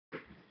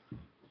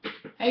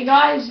Hey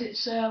guys,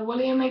 it's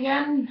William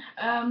again.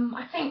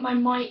 I think my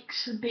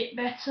mic's a bit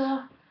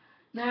better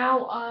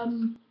now.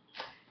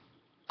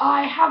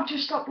 I have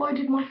just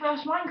uploaded my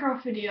first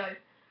Minecraft video.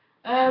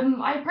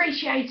 I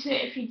appreciate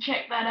it if you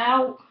check that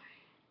out.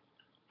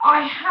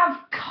 I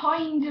have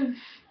kind of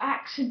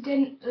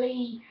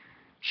accidentally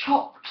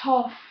chopped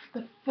off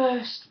the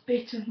first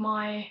bit of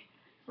my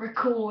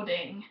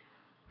recording.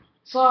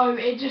 So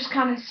it just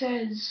kind of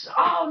says,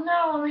 oh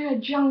no, I'm in a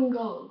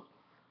jungle.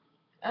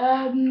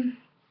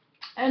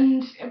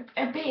 And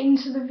a bit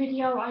into the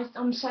video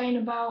I'm saying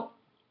about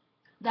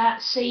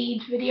that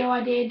seed video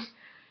I did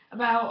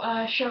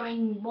about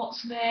showing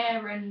what's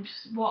there and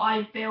what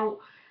I've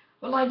built.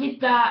 Well, I did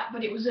that,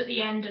 but it was at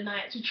the end and I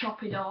had to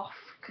chop it off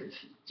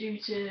due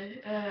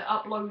to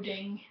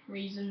uploading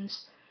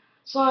reasons.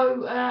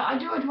 So I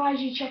do advise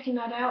you checking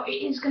that out. It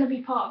is going to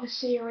be part of a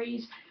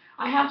series.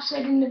 I have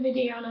said in the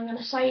video, and I'm going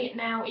to say it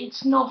now,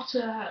 it's not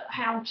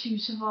how to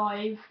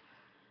survive.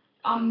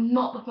 I'm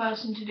not the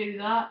person to do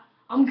that.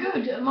 I'm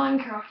good at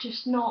Minecraft,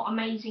 just not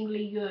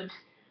amazingly good.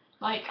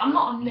 Like, I'm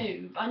not a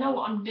noob, I know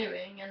what I'm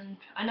doing, and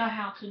I know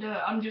how to do it.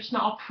 I'm just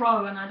not a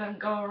pro, and I don't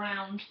go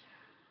around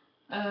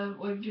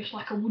with just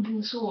like a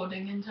wooden sword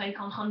and can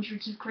take on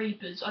hundreds of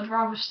creepers. I'd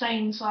rather stay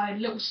inside,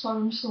 little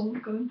stone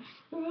sword going,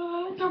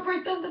 don't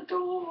break down the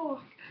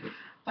door.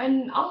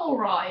 And I'm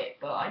alright,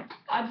 but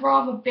I'd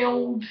rather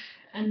build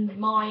and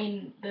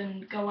mine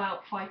than go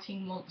out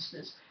fighting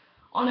monsters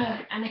on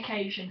an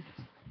occasion.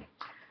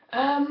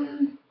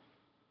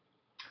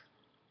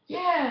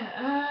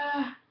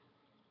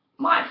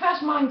 My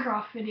first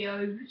Minecraft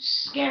video,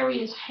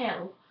 scary as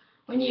hell.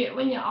 I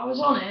was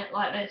on it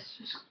like this,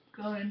 just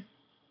going,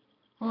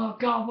 oh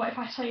god, what if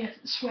I say a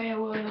swear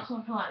word or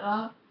something like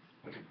that?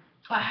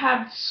 I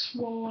have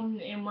sworn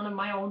in one of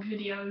my old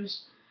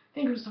videos. I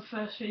think it was the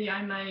first video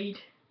I made.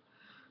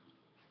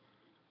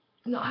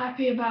 Not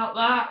happy about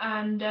that,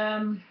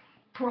 and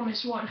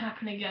promise won't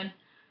happen again.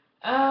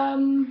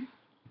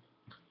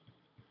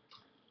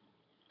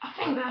 I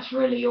think that's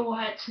really all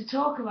I had to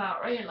talk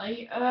about,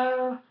 really.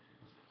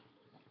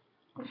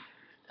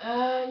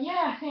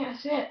 Yeah, I think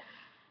that's it.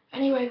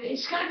 Anyway,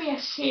 it's going to be a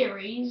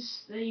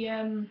series, the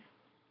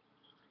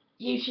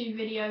YouTube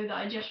video that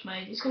I just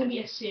made. It's going to be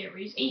a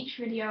series, each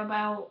video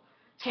about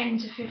 10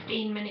 to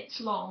 15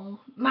 minutes long,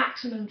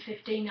 maximum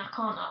 15. I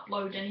can't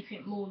upload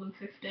anything more than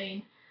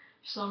 15 for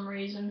some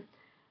reason.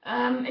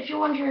 If you're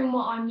wondering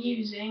what I'm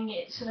using,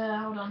 it's,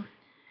 hold on,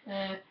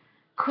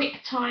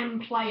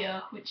 QuickTime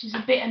Player, which is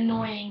a bit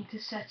annoying to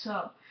set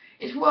up.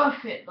 It's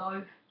worth it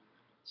though.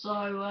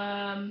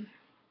 So,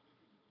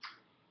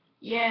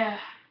 yeah.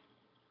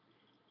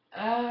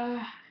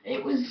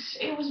 It was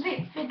a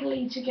bit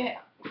fiddly to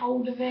get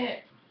hold of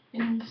it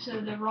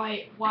into the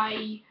right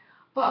way,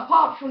 but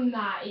apart from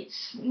that,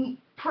 it's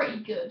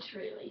pretty good,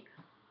 really.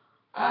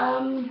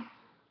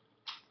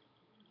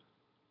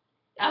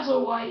 As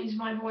always,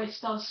 my voice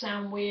does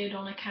sound weird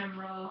on a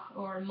camera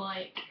or a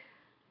mic,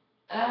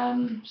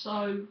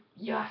 so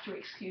you have to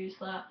excuse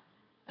that.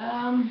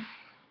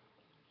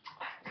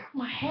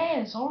 My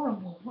hair's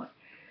horrible.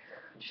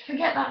 Just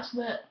forget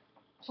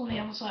it's on the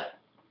other side.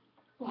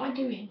 What am I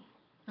doing?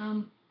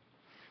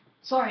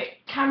 Sorry,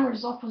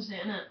 camera's opposite,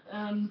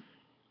 innit?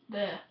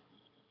 There.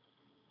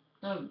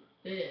 No,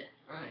 there,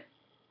 right.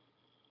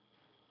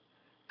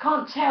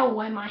 Can't tell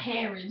where my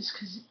hair is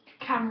because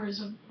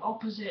camera's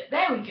opposite.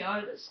 There we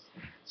go, that's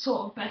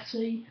sort of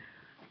better.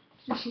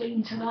 Just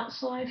lean to that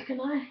side, can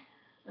I?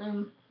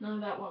 No,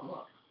 that won't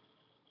work.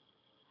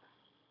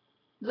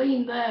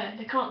 Lean there,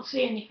 they can't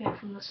see anything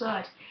from the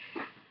side.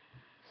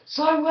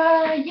 So,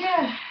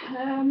 yeah,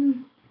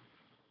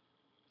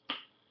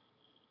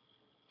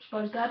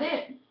 suppose that's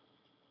it.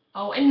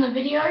 I'll end the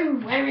video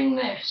wearing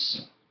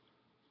this.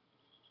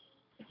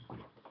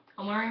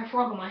 I'm wearing a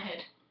frog on my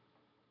head.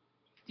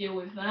 Deal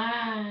with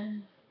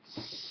that.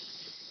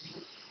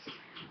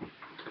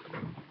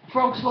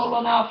 Frog's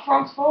fallen off,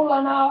 frog's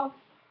fallen off.